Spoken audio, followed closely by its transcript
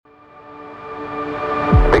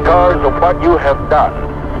because of what you have done,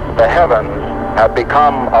 the heavens have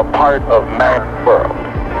become a part of man's world.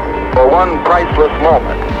 For one priceless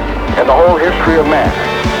moment in the whole history of man,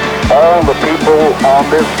 all the people on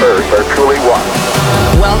this earth are truly one.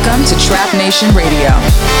 Welcome to Trap Nation Radio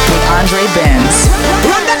with Andre Benz.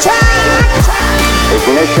 Run the track!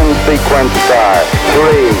 Ignition sequence start.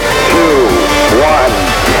 3, 2, 1,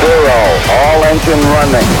 0. All engine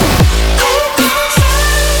running.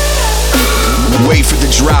 Wait for the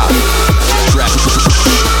drop.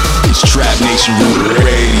 It's Trap Nation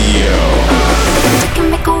Radio. You can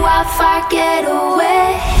make a wildfire get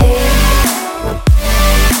away.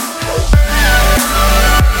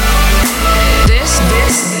 This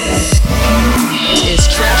is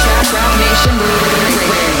Trap Nation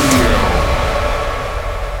Radio.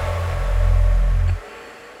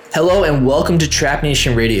 Hello and welcome to Trap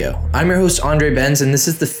Nation Radio. I'm your host Andre Benz and this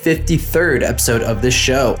is the 53rd episode of this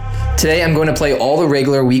show. Today I'm going to play all the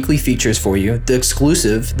regular weekly features for you, the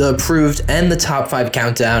exclusive, the approved, and the top 5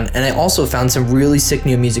 countdown, and I also found some really sick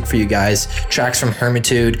new music for you guys. Tracks from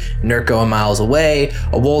Hermitude, Nurko and Miles Away,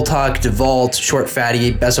 Awoltalk, Devault, Short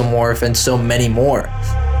Fatty, Besomorph, and so many more.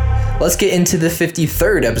 Let's get into the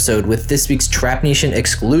 53rd episode with this week's Trap Nation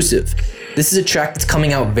exclusive. This is a track that's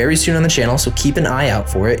coming out very soon on the channel, so keep an eye out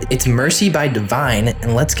for it. It's Mercy by Divine,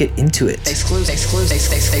 and let's get into it. Exclusive.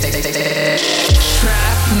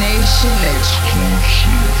 Trap Nation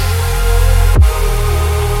exclusive.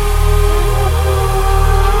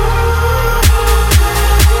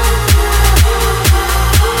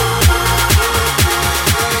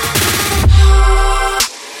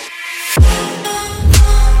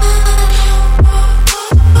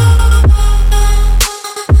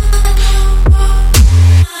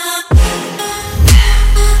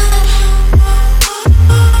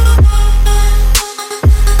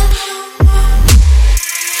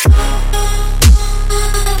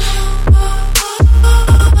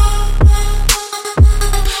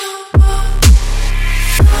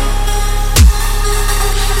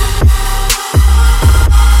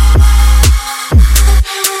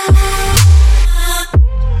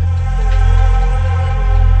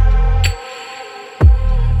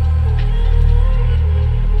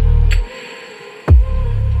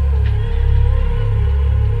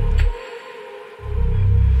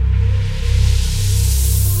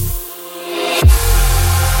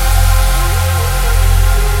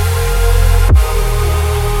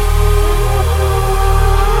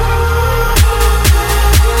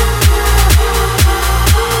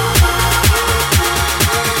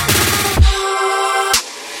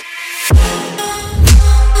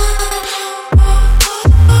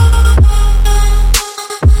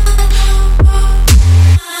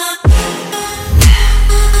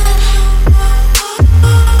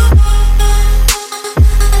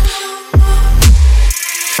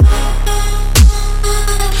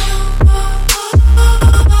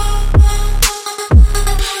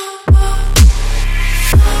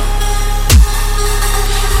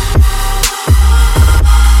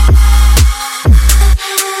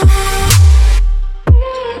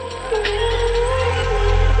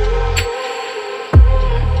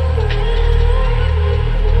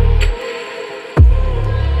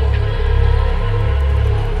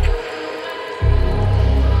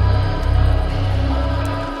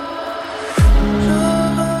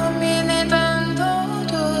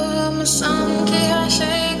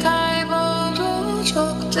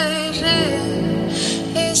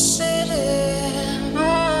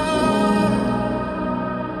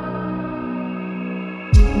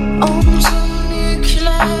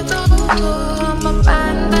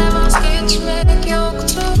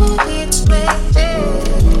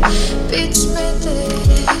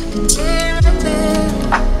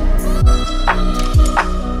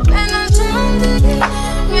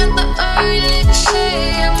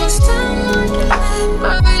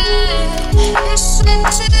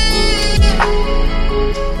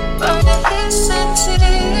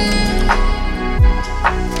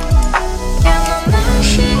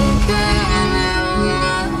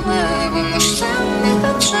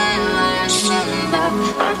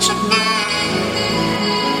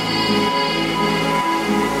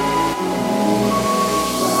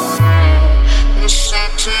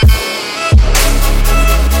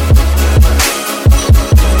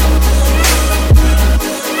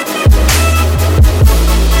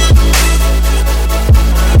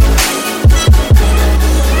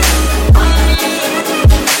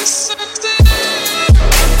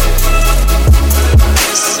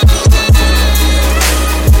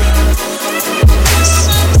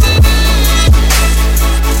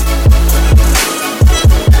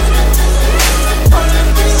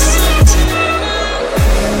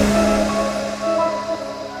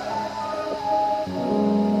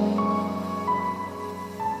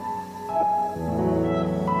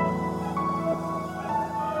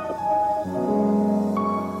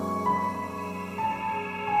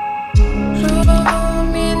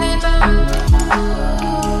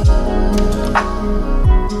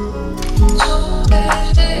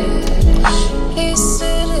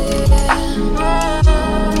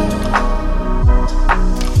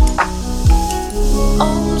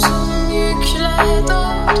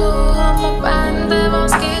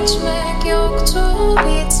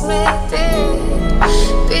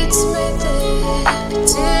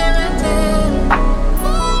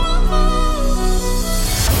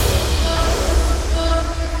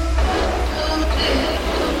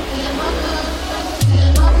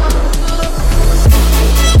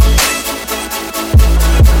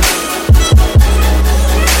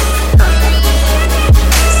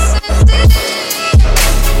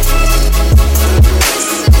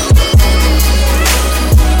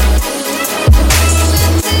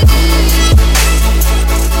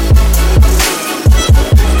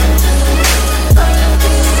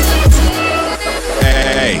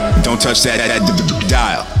 touch that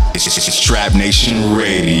dial. It's Trap Nation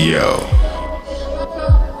Radio.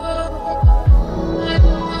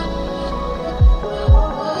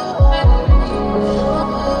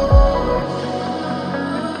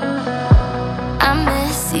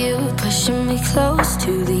 Pushing me close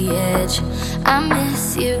to the edge. I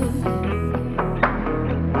miss you.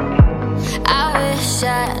 I wish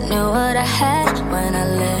I knew what I had when I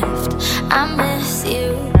left. I miss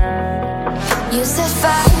you. You set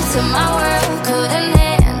fire to my world, couldn't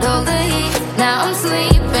handle the heat. Now I'm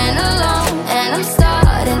sleeping alone and I'm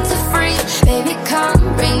starting to freeze. Baby,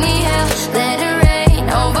 come bring me hell, let it rain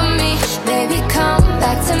over me. Baby, come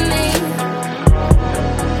back to me.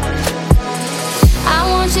 I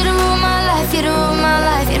want you to rule my life, you to rule my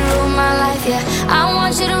life, you to rule my life, yeah. I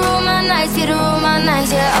want you to rule my nights, you to rule my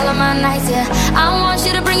nights, yeah. All of my nights, yeah. I want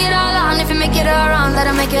you to bring it all on. If you make it all wrong, let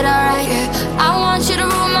it make it all right, yeah. I want you to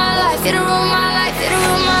rule my life, you to rule my life, you to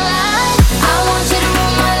rule my life. I want you to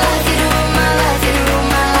rule my life, you to rule my life, you to rule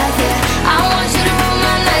my life, yeah. I want you to rule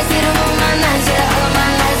my nights, you to rule my nights, yeah. All of my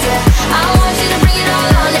nights, yeah. I want you to bring it all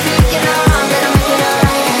on. If you make it all wrong, let it make it all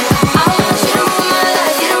right, yeah. I want you to rule my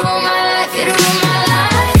life, you to rule my life, you to rule my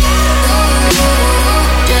life.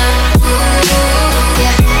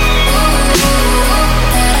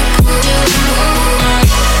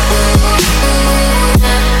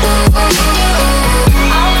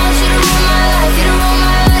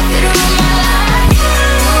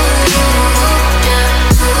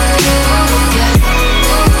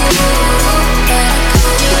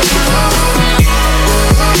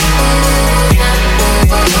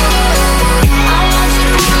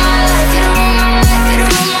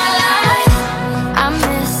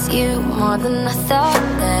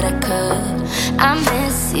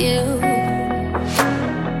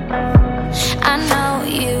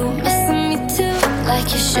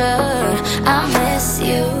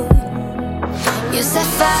 Set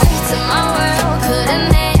fire to my world,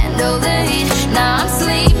 couldn't handle the heat. Now I'm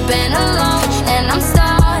sleeping alone and I'm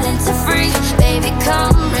starting to freeze. Baby,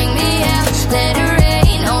 come bring me out, let it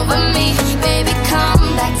rain over me. Baby, come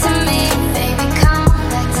back to me. Baby, come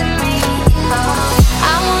back to me. Oh.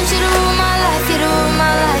 I want you to rule my life, you to rule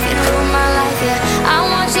my life, you to rule my life, yeah. I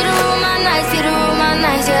want you to rule my nights, you to rule my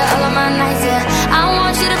nights, yeah. All of my nights, yeah. I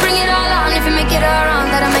want you to bring it all on. If you make it all wrong,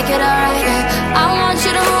 let it make it all right, yeah. I want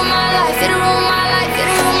you to rule my life, you to rule my life.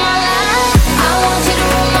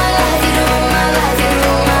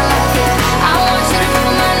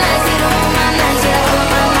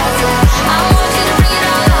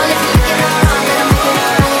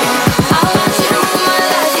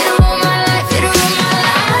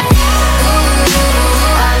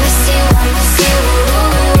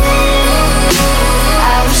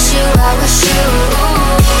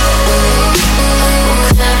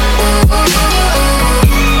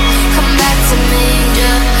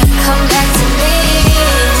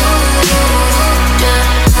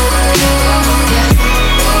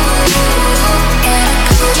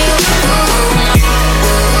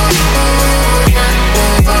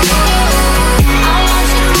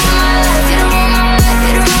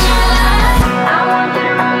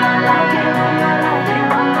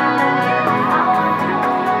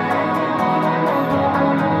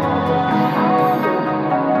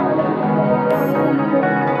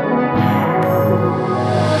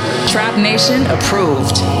 Nation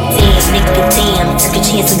approved. Damn, nigga, damn. Took a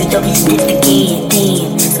chance on the W, did it again.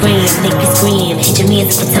 Damn, scream, nigga, scream. Hit your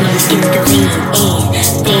mans up and tell them to get the lean.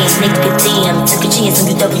 Damn, nigga, damn. Took a chance on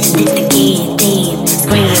the W, did it again. Damn,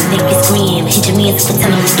 scream, nigga, scream. Hit your mans up and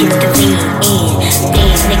tell them to get the lean.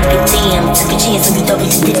 Damn, nigga, damn. Took a chance on the W,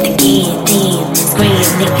 did it again. Damn, scream,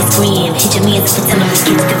 nigga, scream. Hit your mans up and tell them to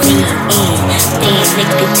get the lean. Damn,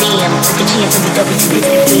 nigga, damn. Took a chance on the W, did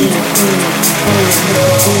it again.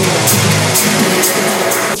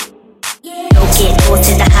 Don't get lost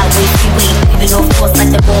in the highway freeway. Moving off course like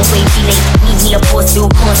the wrong way relay. Need me a force, feel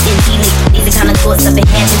constant delay. These are kind of thoughts I've been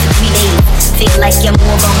having for 3 days. Feel like you're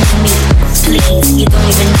more wrong to me. Please, you don't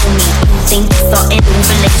even know me. You think starting new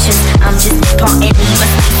relations. I'm just parting me my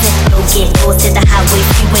season. Don't get lost in the highway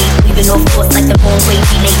freeway. Moving off course like the wrong way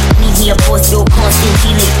relay. Need me a force, feel constant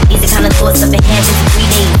delay. These are kind of thoughts I've been having for 3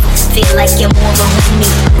 days. Feel like you're more wrong to me.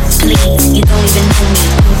 Please, you don't even know me.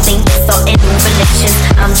 You think starting new relations.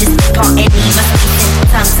 I'm just parting me my season.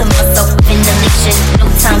 Time to myself in the nation. No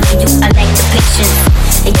time for you, I like the patience.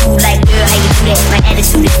 And you like, girl, how you do that? My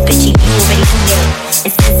attitude is bitchy, you already do that.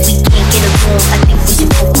 And since we can't get along, I think we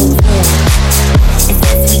should both move on. And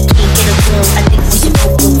since we can't get along, I think we should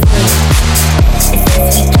both move on. And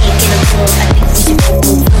since we can't get along, I think we should both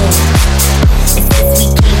move on. And since we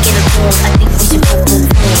can't get along, I think we should both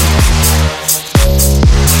move on.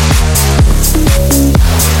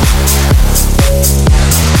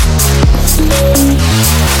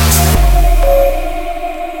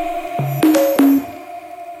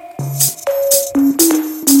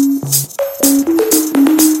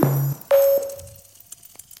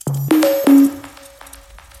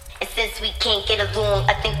 can't get along,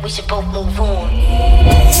 I think we should both move on.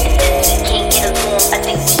 If we can't get along, I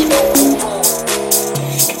think we should both move on.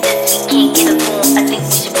 If we can't get along, I think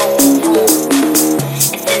we should both move on.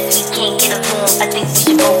 If we can't get along, I think we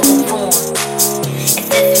should both move on.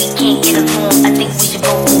 If we can't get along, I think we should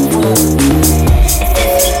both move on.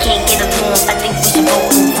 If we can't get along, I think we should both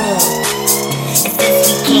move on. If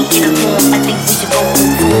we can't get along, I think we should both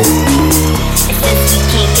move on. If we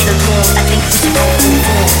can't get along, I think we should both move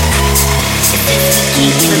on. If we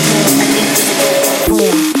can't get along, I think we should both move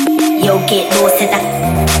on. Yo, get lost in that.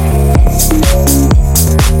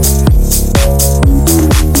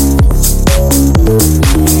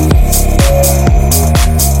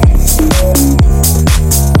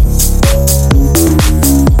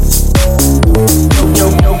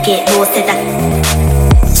 Get lost in that.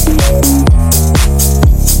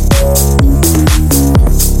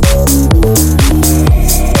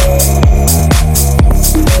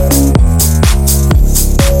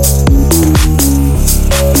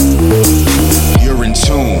 You're in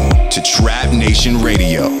tune to Trap Nation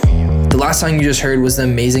Radio. The last song you just heard was the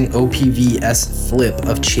amazing OPVS flip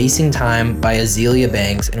of Chasing Time by Azealia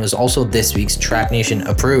Banks, and was also this week's Trap Nation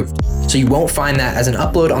approved. So you won't find that as an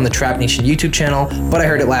upload on the Trap Nation YouTube channel, but I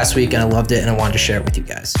heard it last week and I loved it and I wanted to share it with you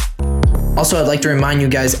guys. Also, I'd like to remind you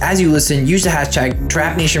guys, as you listen, use the hashtag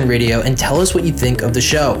TrapNationRadio and tell us what you think of the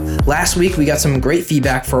show. Last week, we got some great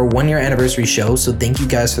feedback for our 1-year anniversary show, so thank you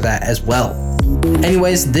guys for that as well.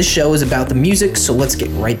 Anyways, this show is about the music, so let's get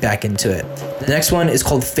right back into it. The next one is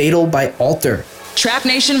called Fatal by Alter. Trap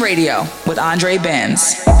Nation Radio with Andre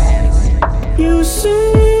Benz. You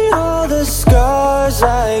see all the scars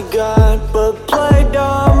I got, but play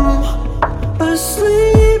dumb.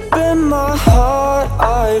 Asleep in my heart,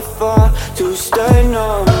 I fought to stay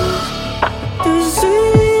numb.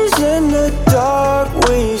 Disease in the dark,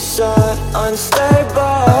 we sought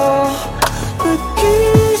unstable. The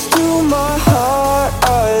keys to my heart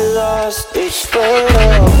I lost, it's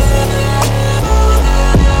fatal.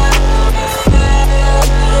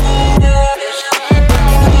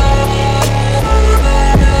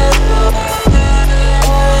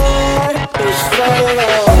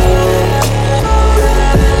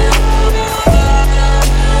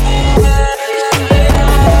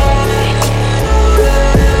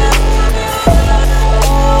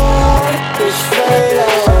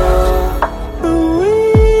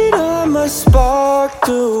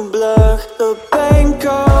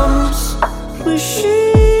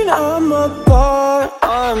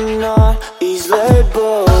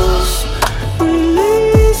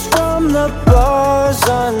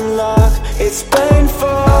 It's painful.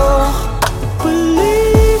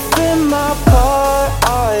 Belief in my part I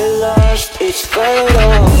lost. It's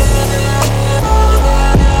fatal.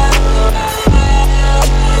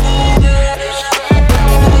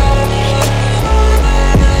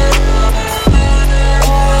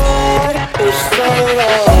 It's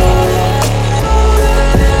fatal.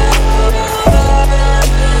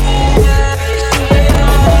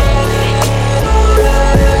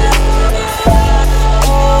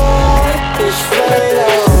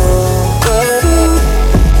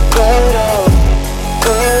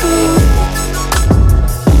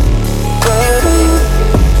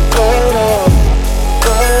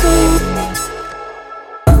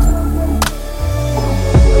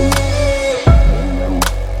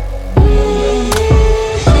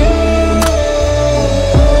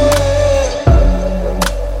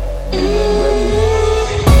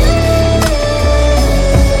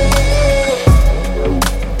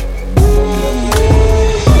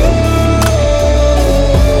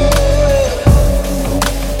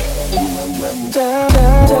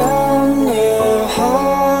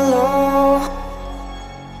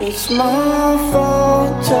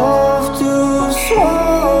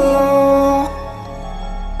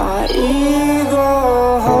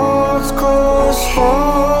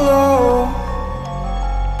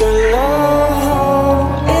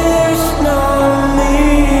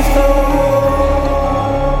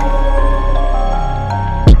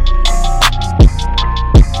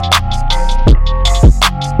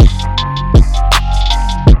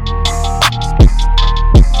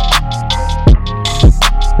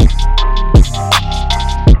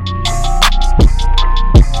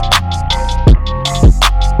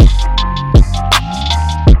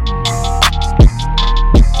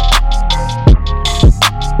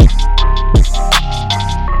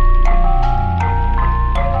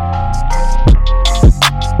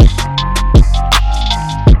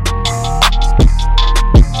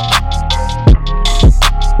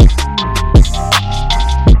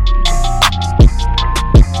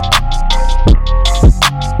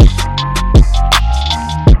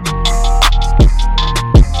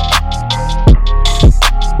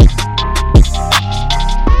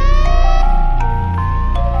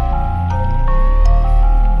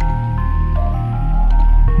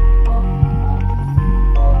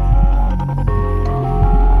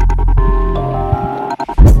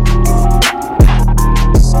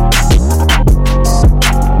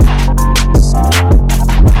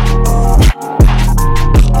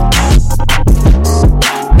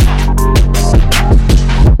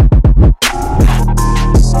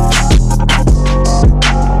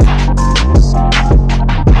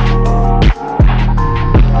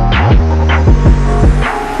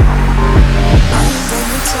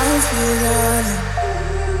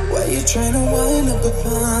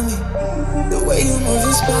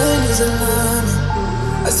 a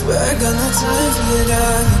learning. I swear I got no time for you,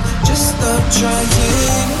 darling. Just stop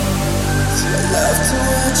trying. So I love to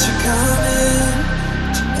watch you coming.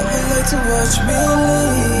 You never like to watch me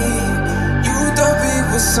leave. You thought we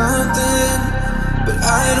were something, but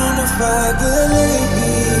I don't know if I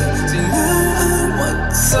believe. So now I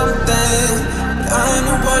want something, but I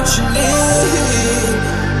know what you need.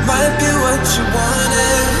 Might be what you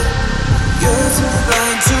wanted. You're too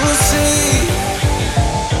blind to see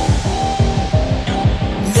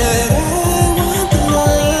that I want the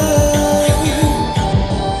love.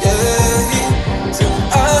 Yeah, so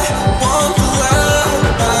I want the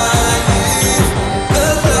love I give, the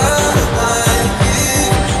love I give,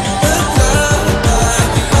 the love I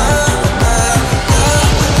give.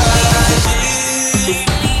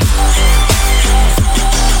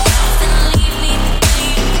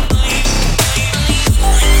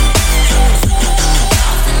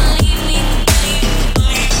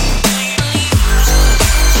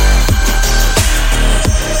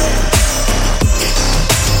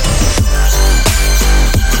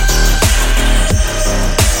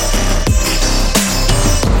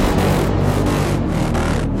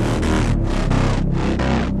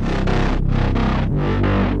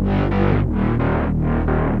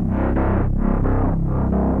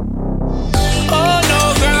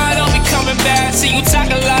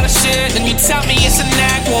 Tell me it's an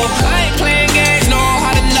act, well, I ain't playing games, no,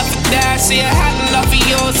 had enough of that. See, I had enough of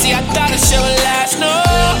yours, see, I thought it should last, no.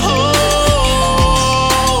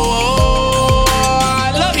 I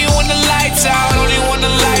love you when the lights out, only when the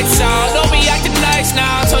lights out. Don't be acting nice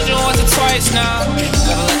now, I told you once or twice now.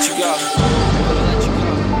 Gotta let you go.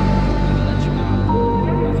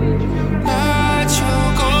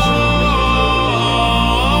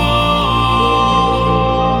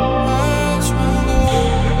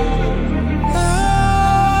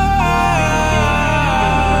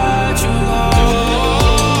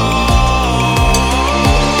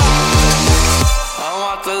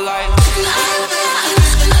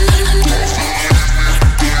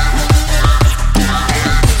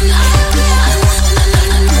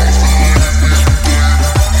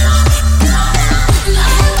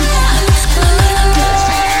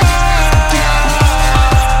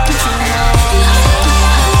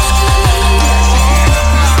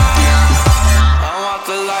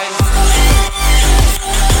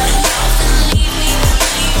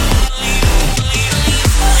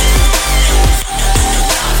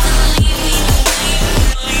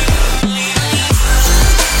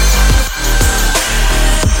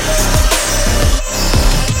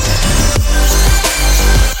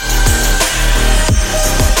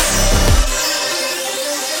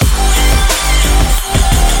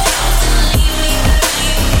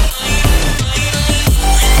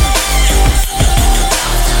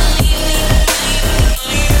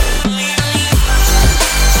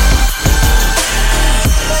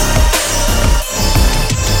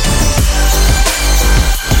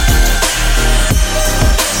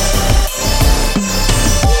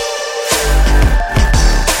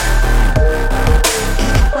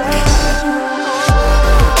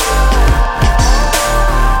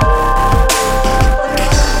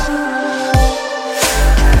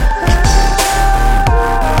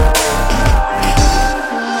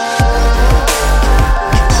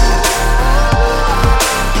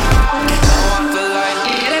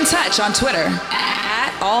 On Twitter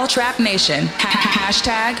at @AllTrapNation,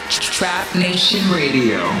 hashtag Trap Nation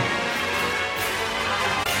Radio.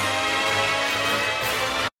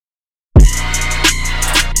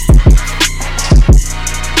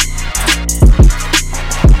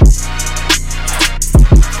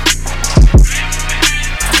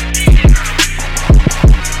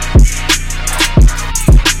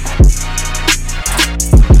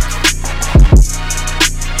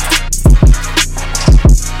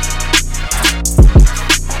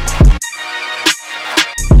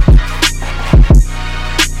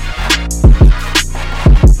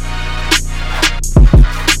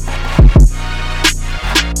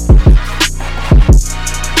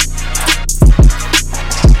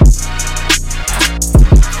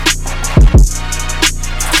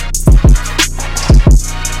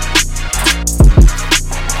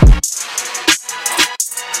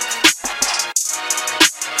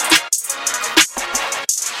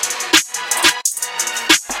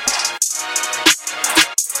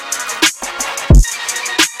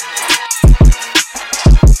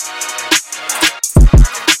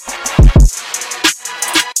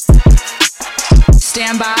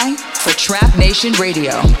 Stand by for Trap Nation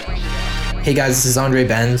Radio. Hey guys, this is Andre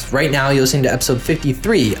Benz. Right now you're listening to episode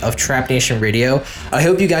 53 of Trap Nation Radio. I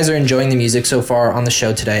hope you guys are enjoying the music so far on the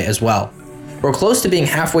show today as well. We're close to being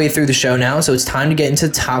halfway through the show now, so it's time to get into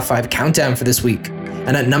the top 5 countdown for this week.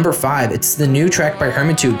 And at number 5, it's the new track by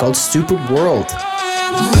Hermitude called Stupid World.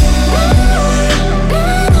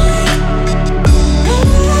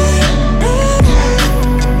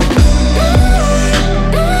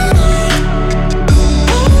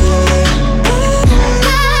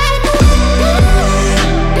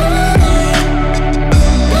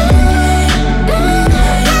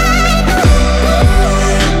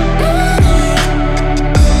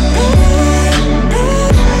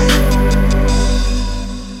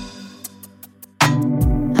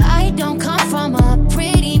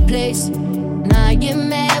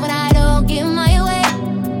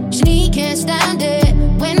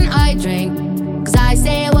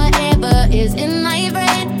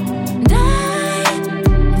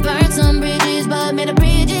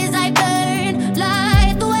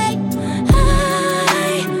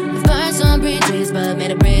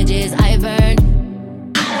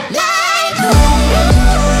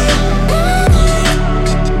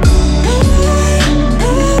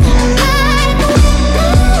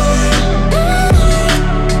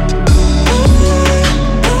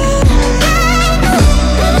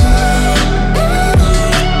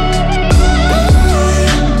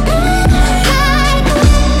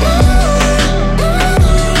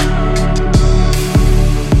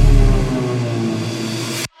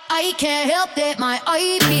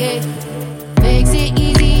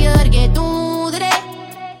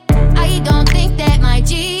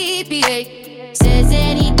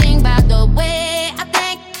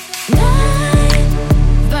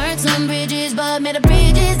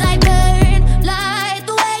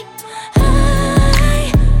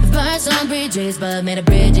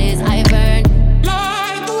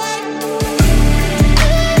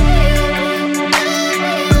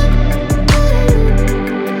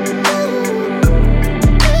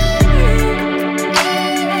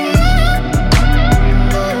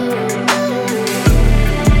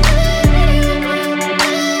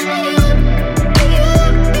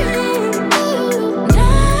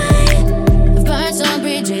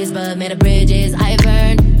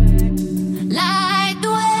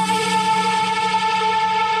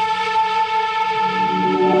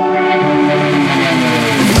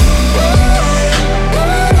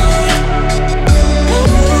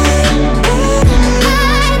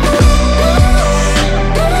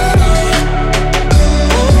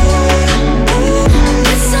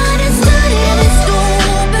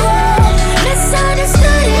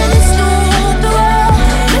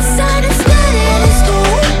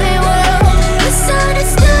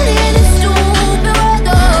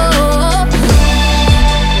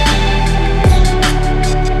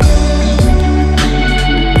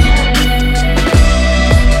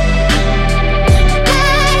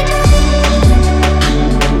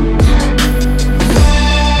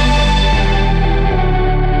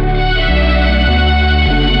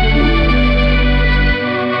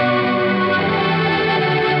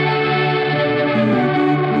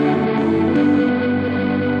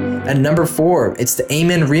 At number 4, it's the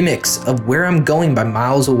Aymen remix of Where I'm Going by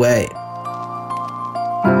Miles Away.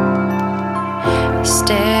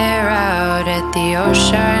 Stare out at the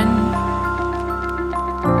ocean,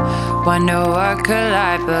 wonder what could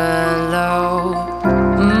lie below.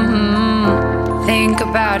 Think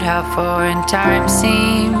about how foreign time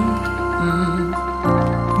seemed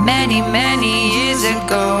many years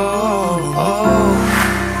ago.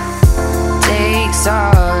 Takes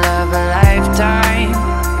all of a lifetime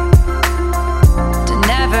to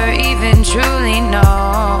never even truly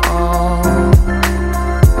know.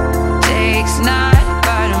 Takes not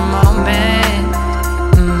but a moment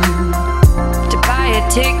to buy a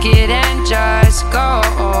ticket and just go.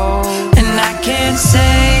 And I can't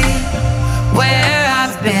say where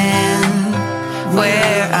I've been,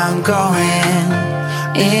 where I'm going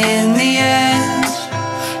in the end.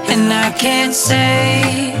 And I can't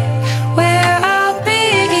say where I'll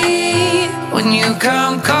be when you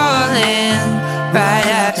come calling right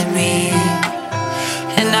after me.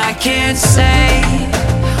 And I can't say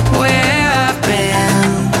where I've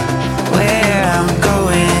been, where I'm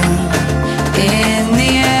going in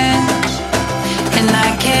the end. And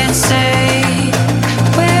I can't say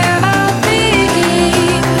where I'll be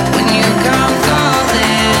when you come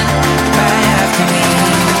calling right after me,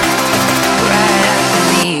 right after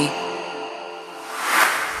me.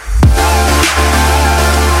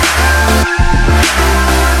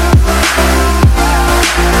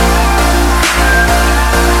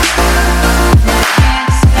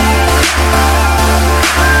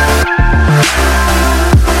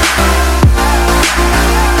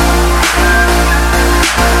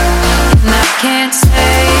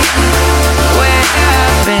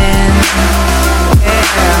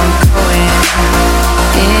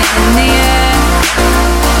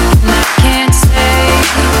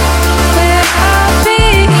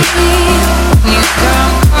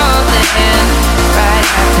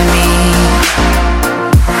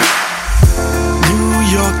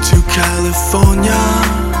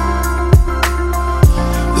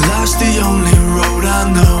 I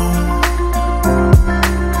know.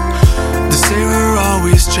 They say we're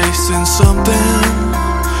always chasing something,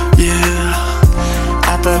 yeah,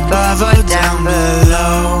 up above or down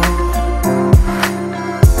below.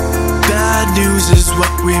 Bad news is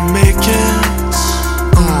what we make it.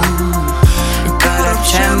 Caught up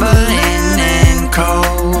trembling in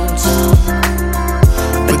cold.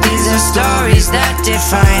 But these are stories that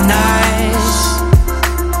define us.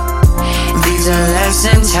 These are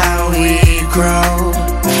lessons how we grow.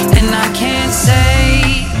 And I can't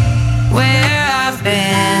say where I've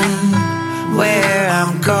been, where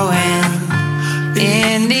I'm going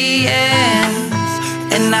in the end.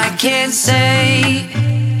 And I can't say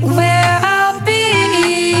where I'll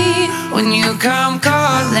be when you come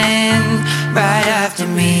calling right after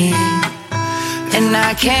me. And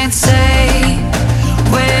I can't say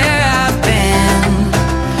where I've been,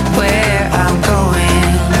 where I'm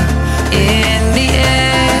going in the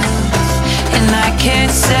end. And I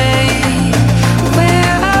can't say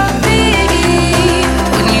where I'll be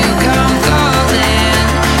when you come calling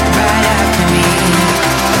right after me,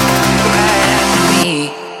 right after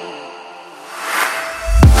me.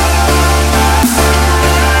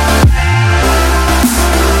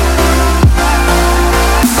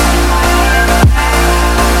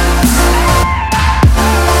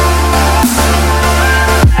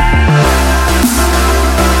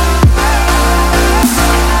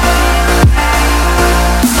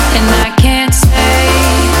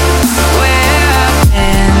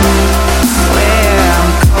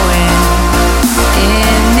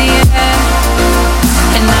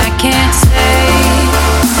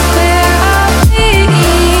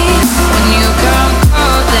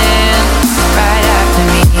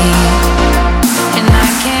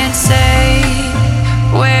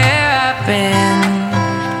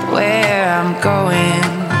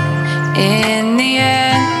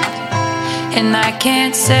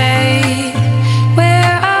 Can't say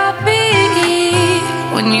where I'll be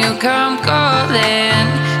when you come calling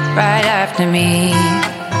right after me,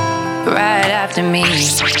 right after me.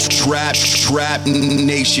 Trap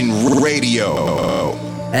Nation Radio.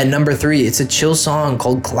 At number 3, it's a chill song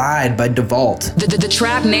called Clyde by Devault. The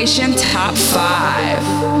Trap Nation Top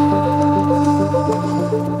 5.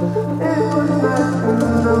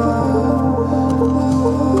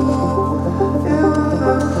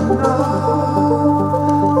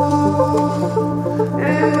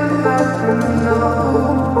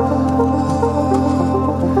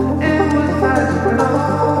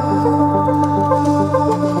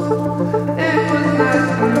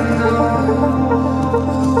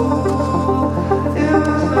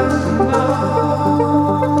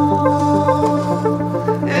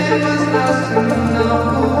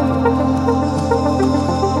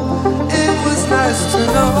 It was nice to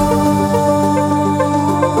know.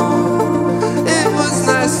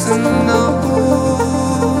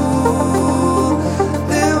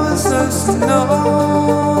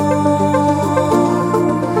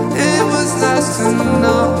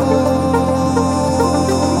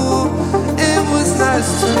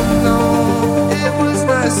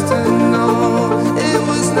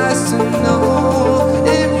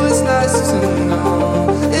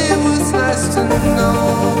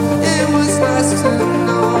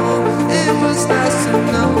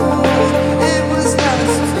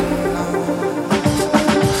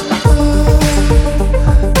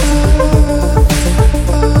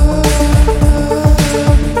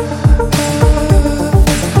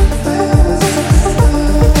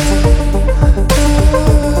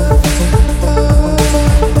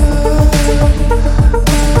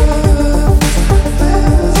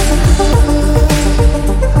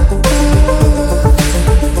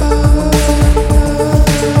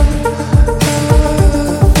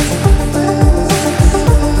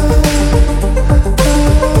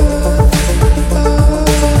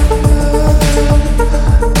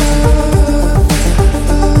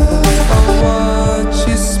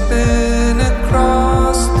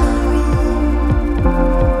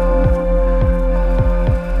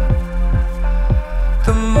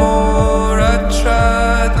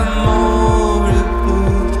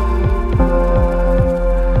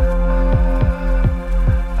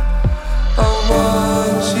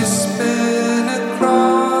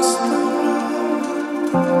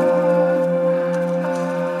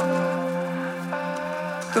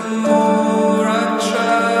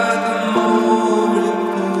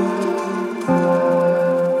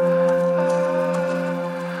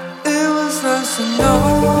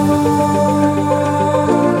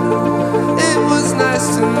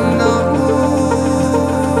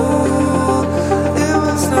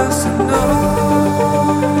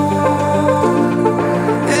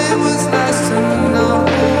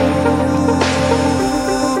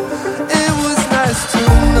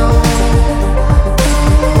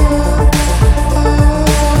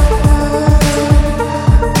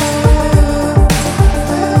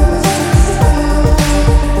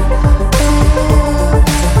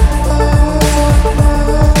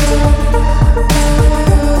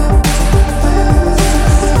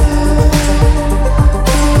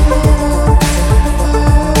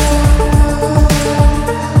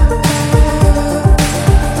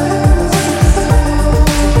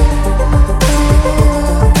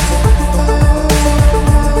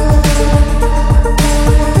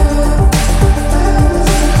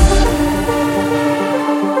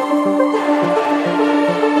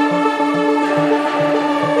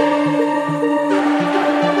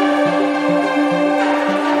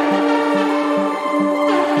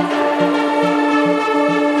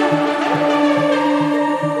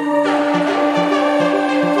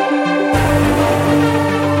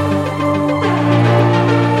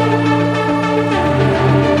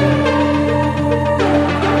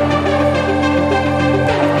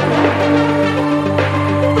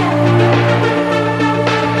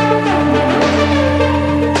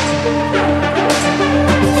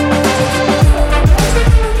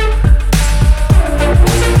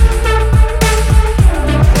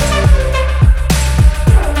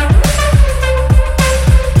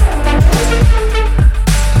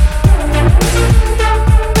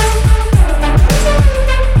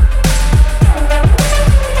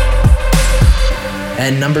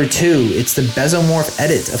 number 2, it's the Besomorph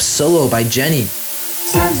edit of Solo by Jennie.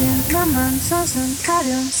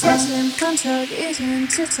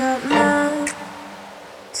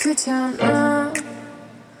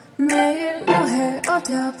 매일 뭐해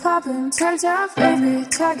어디야 밥은 잘자 baby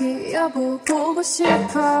자기 여보 보고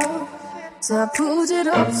싶어 다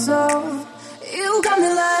부질없어 You got me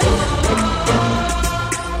like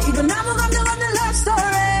이건 아무 감정 없는 love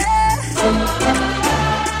story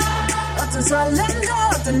어떤 설렘도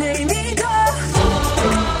어떤 의미도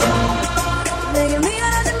내게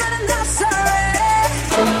미안하지만 I'm not sorry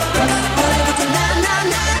너에게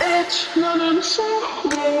나나나 Bitch 나는 sorry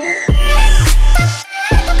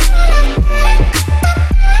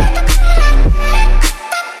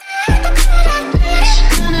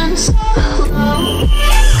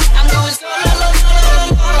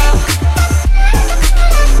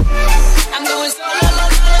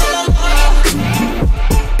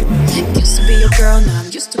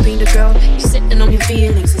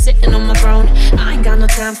feelings and sitting on my throne. I ain't got no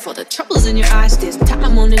time for the troubles in your eyes. This time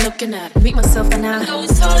I'm only looking at meet myself and I know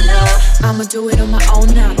it's all love. I'ma do it on my own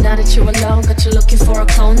now. Now that you're alone, got you looking for a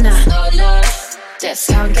clone now. Oh love, that's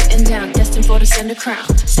how I'm getting down. Destined for the center crown.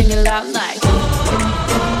 Sing it loud like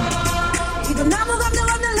이건 아무 감정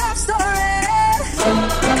없는 love story.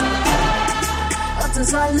 어떤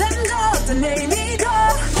설렘도 어떤 의미도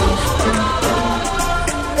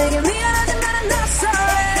내게 미안하지만 I'm not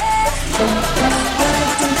sorry.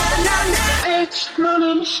 Bitch,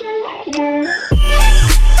 나는 sorry.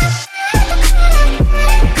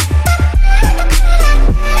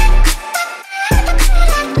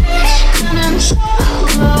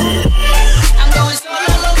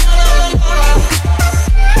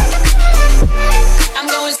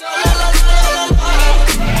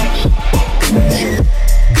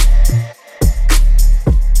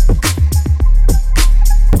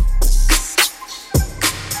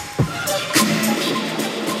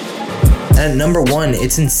 At number 1,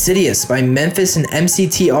 it's Insidious by MEMPHIS and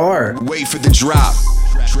MCTR. Wait for the drop.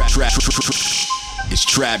 It's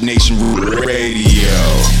Trap Nation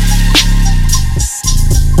Radio.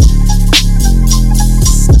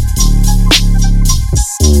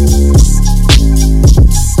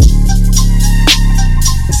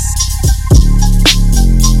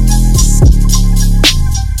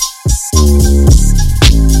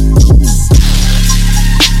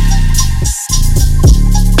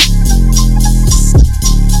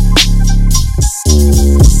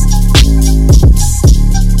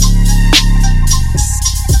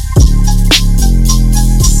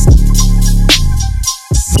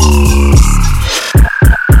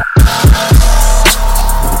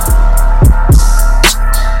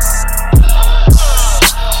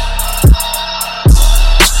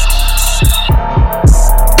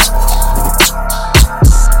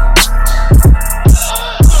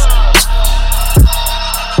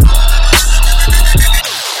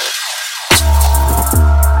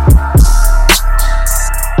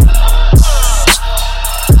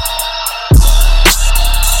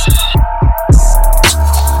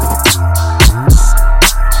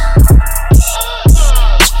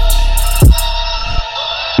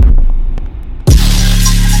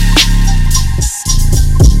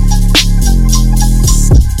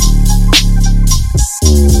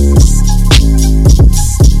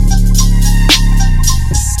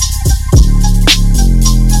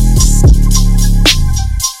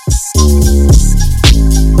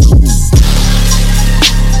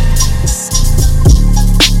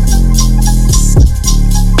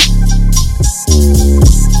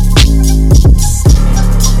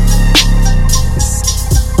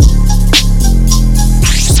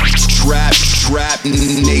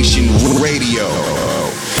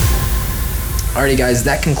 Alrighty guys,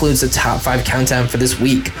 that concludes the top 5 countdown for this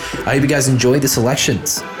week. I hope you guys enjoyed the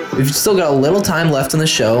selections. We've still got a little time left on the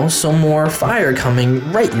show, so more fire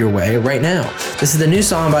coming right your way right now. This is the new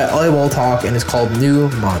song by Awoltalk and it's called New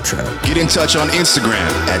Mantra. Get in touch on Instagram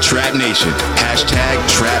at Trap Nation, hashtag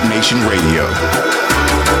Trap Nation Radio.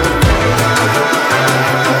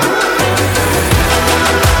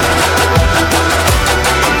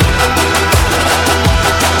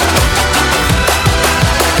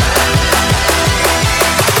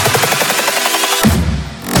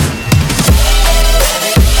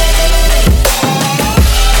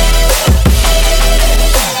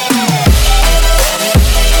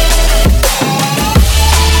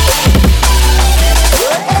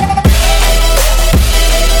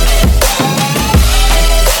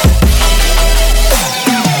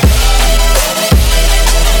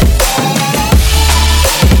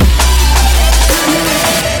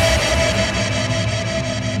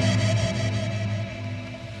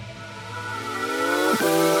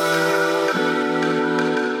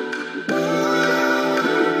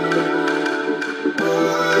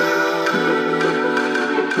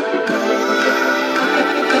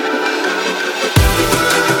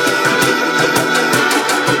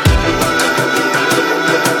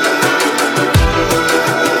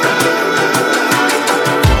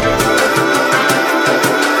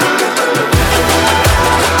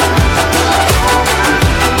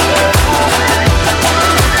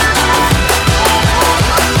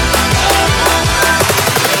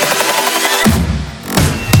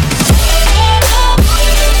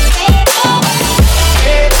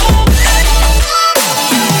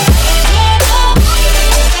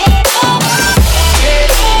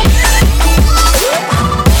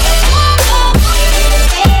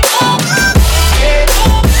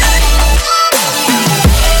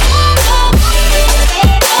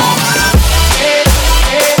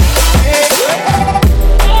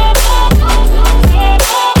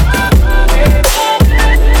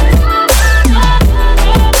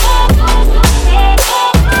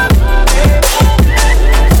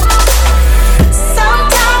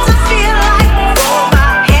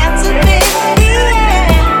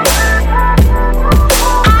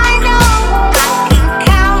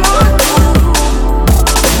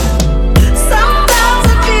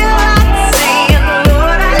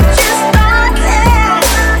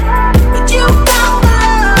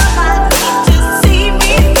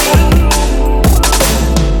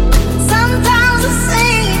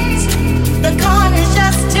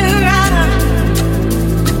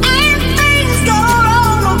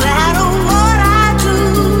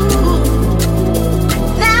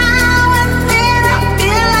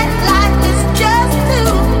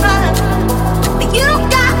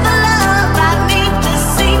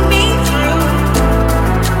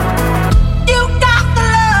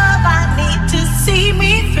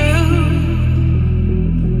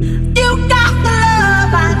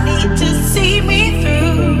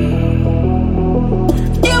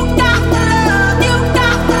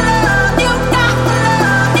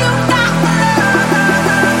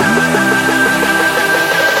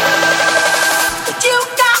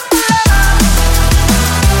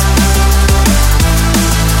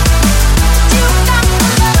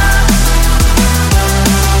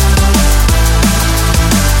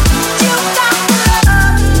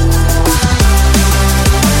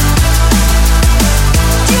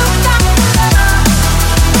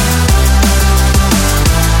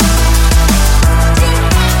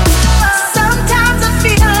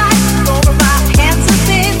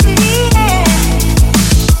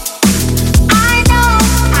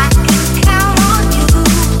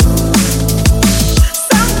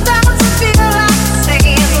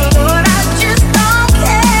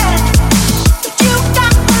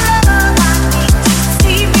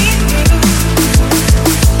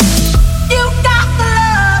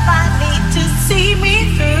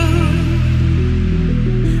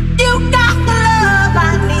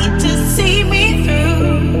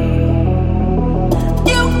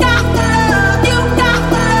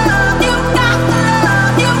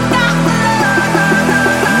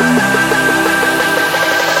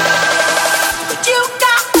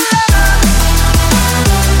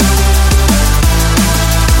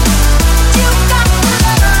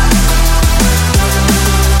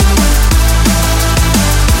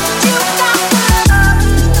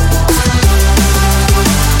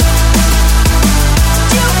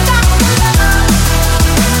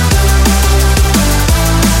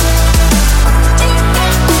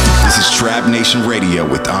 Nation Radio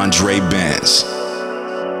with Andre Benz.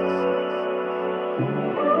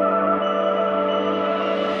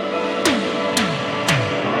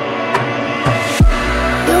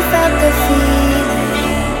 You felt the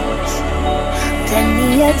feelings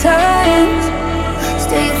plenty of times.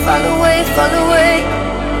 Still you fall away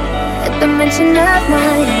at the mention of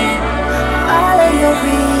my name. All of your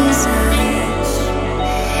reasons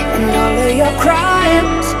and all of your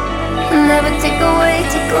crimes will never take away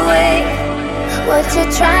what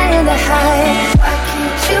you're trying to hide. Why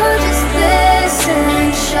can't you just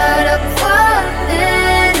listen? Shut up for a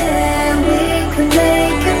minute. We can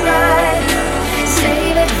make it right.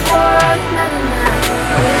 Save it for another night.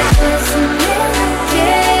 We're dancing in the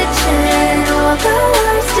kitchen. All the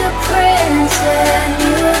words to Prince and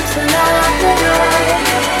you turn out the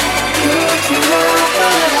light. You turn out the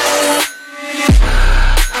light.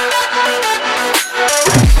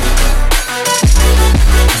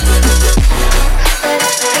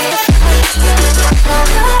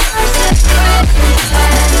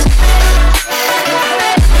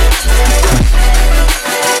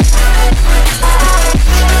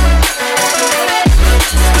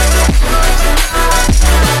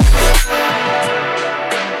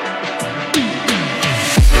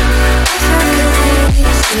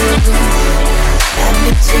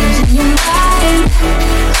 Changing your mind,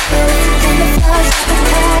 in the flash of the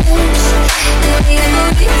past, it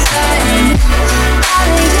will be time.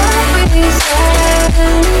 All of your reasons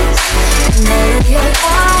and all of your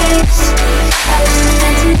lies, I was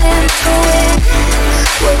meant to let go in.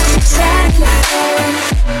 What you trying to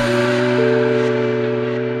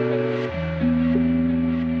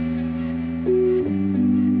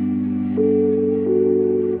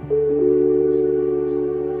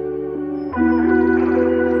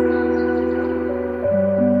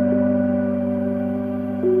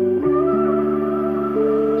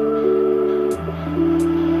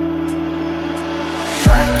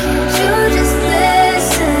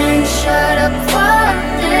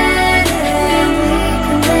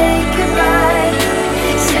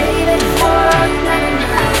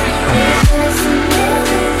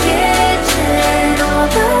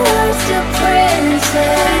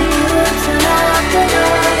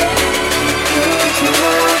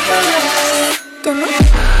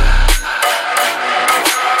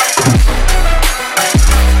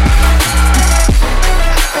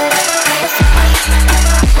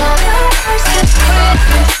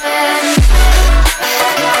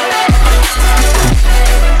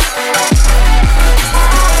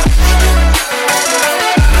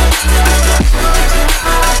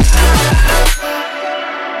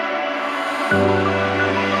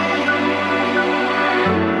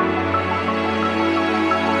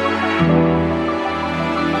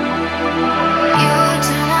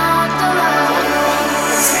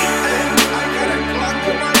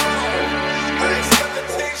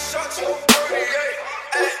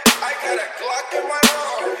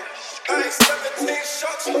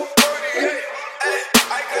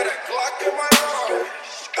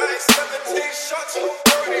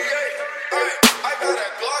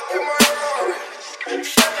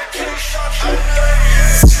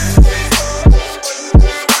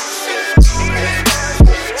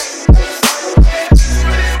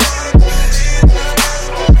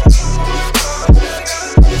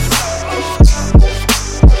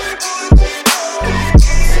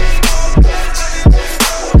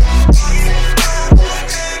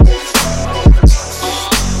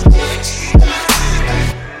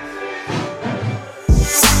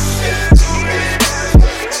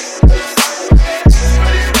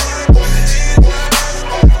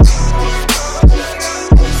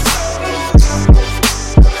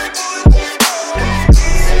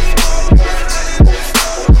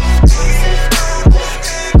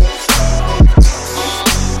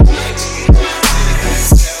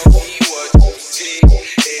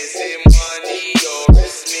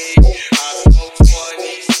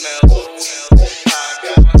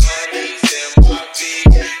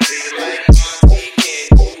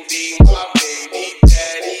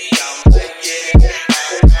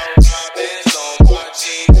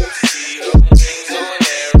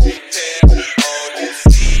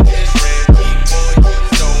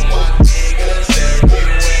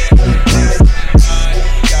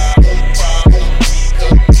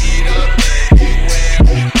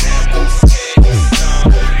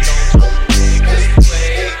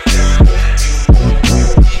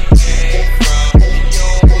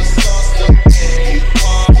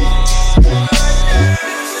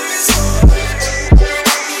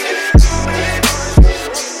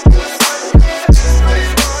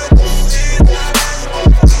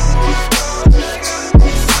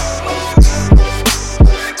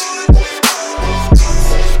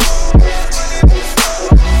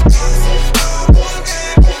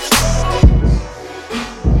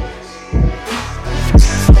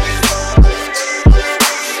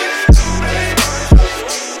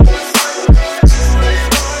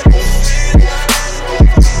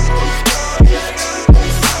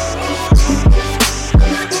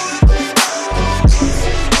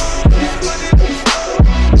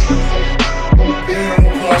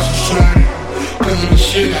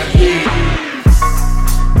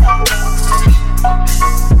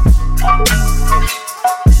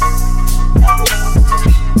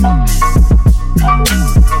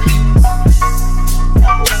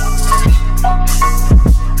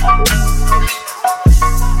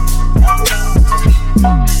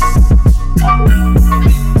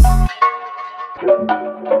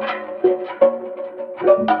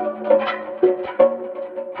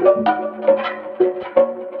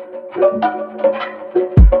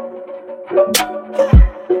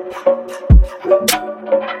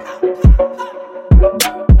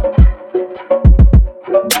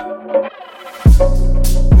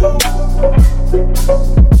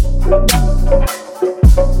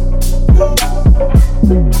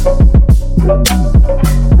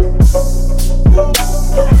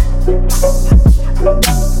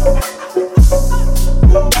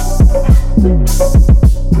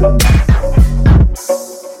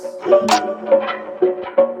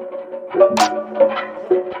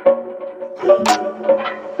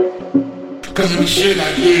Cause we shit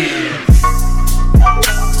like yeah.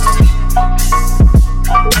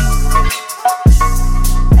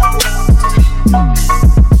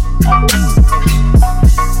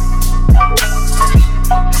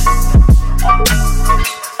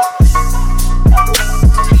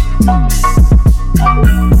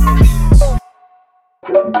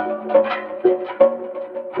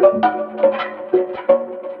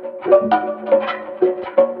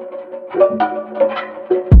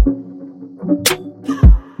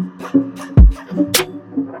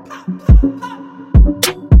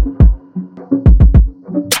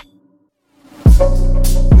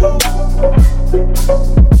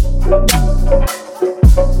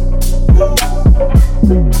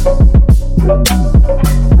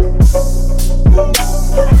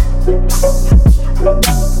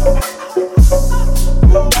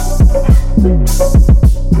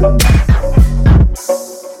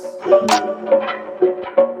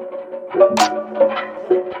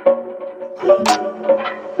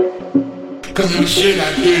 Cause we shit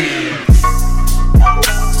like yeah.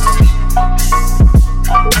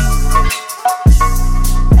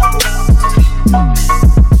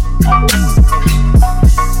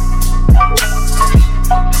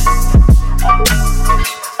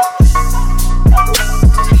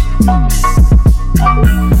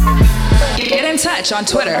 Get in touch on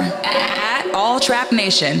Twitter at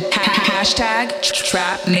 @AllTrapNation. Hashtag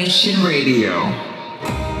Trap Nation Radio.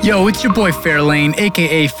 Yo, it's your boy Fairlane,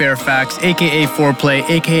 aka Fairfax, aka Foreplay,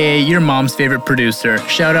 aka your mom's favorite producer.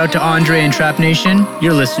 Shout out to Andre and Trap Nation.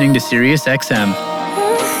 You're listening to Sirius XM.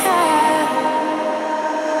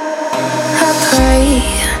 I pray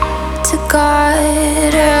to God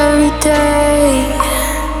every day.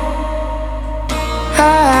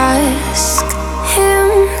 I ask Him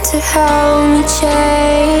to help me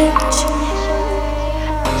change,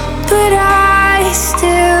 but I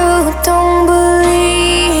still don't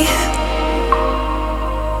believe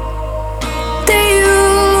that you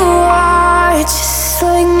are just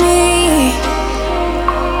like me.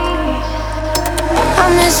 I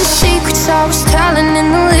miss the secrets I was telling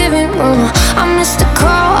in the living room. I miss the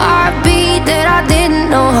call I beat that I didn't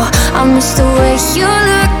know. I miss the way you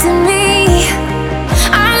looked at me.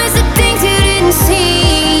 I miss the things you didn't see.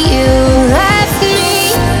 You left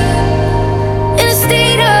me in a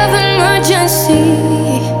state of emergency.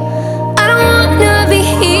 I don't wanna be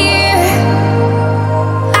here.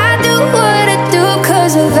 I do what I do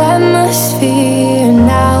 'cause of atmosphere.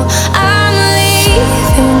 Now I'm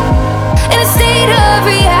leaving in a state of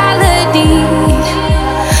reality.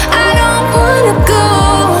 I don't wanna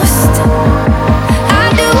ghost. I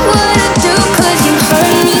do what I do 'cause you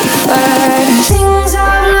hurt me first. Things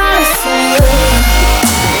I've lost for you.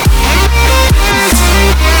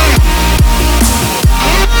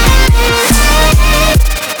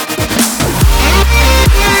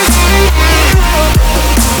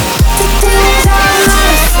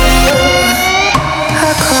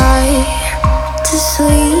 I cry to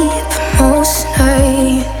sleep most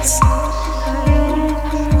nights.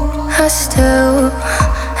 I still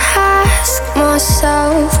ask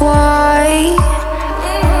myself why.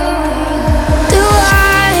 Do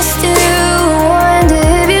I still wonder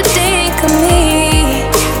if you think of me?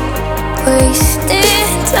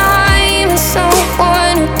 Wasting time with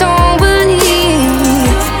someone who don't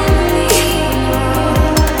believe.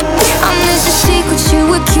 I miss the secrets you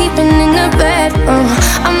were keeping in the bedroom.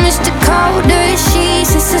 I miss the colder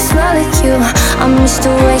sheets, it's the smell of you. I miss the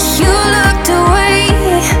way you looked away.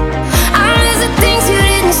 I miss the things you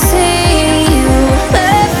didn't say. You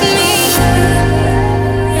left me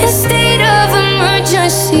in a state of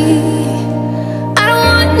emergency. I don't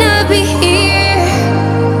wanna be here.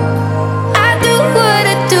 I do what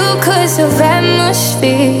I do 'cause of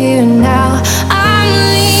atmosphere. Now I'm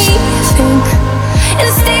leaving in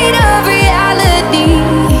a state of reality.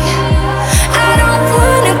 I don't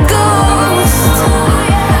wanna ghost.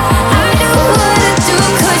 I do what I do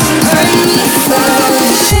 'cause you hurt me first.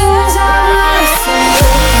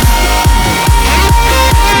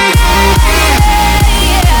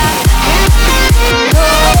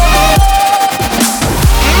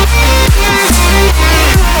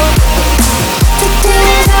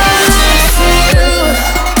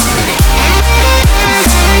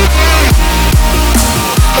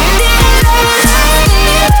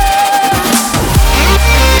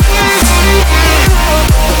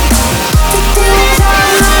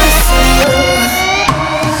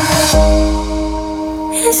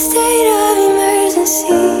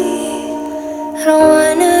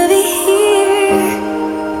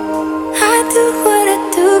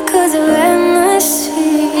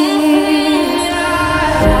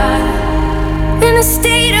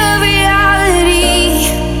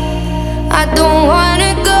 I don't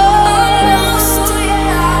wanna go lost.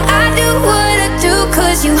 I do what I do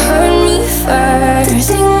cause you heard me first.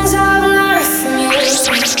 Things I've learned from you.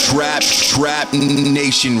 Trap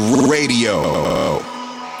Nation Radio.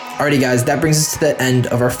 Alrighty guys, that brings us to the end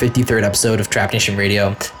of our 53rd episode of Trap Nation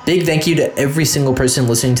Radio. Big thank you to every single person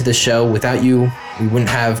listening to this show. Without you, we wouldn't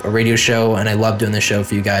have a radio show, and I love doing this show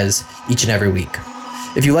for you guys each and every week.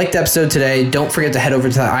 If you liked the episode today, don't forget to head over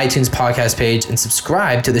to the iTunes podcast page and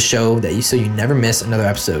subscribe to the show so you never miss another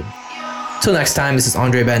episode. Till next time, this is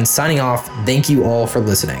Andre Ben signing off. Thank you all for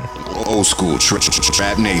listening. Old school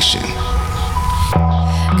Trap Nation.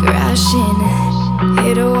 Crashing,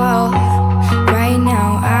 hit a wall. Right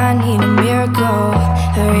now, I need a miracle.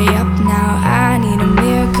 Hurry up now, I need a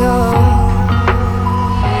miracle.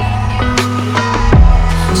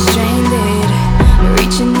 Stranded,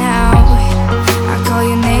 reaching out. I call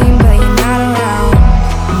your name, but you're not around.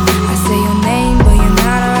 I say your name, but you're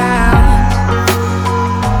not around.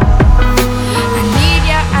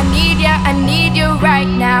 I need you right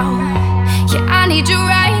now. Yeah, I need you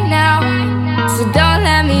right now. So don't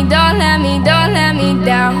let me down.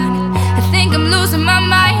 I think I'm losing my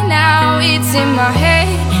mind now. It's in my head,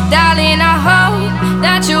 darling, I hope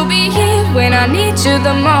that you'll be here when I need you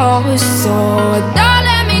the most. So don't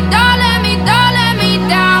let me down.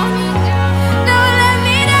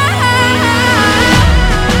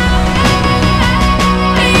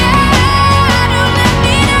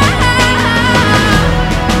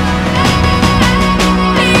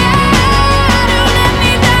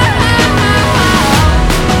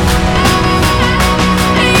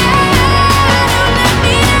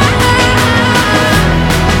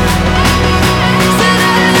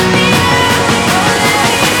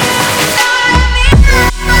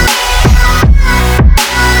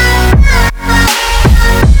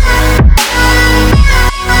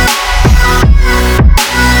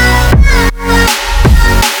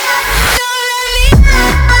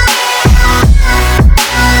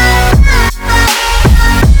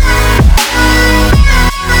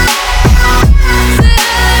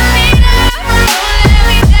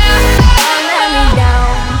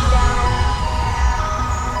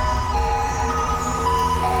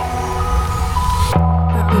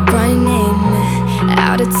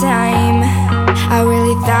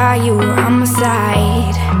 You were on my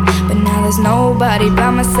side, but now there's nobody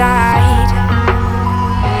by my side.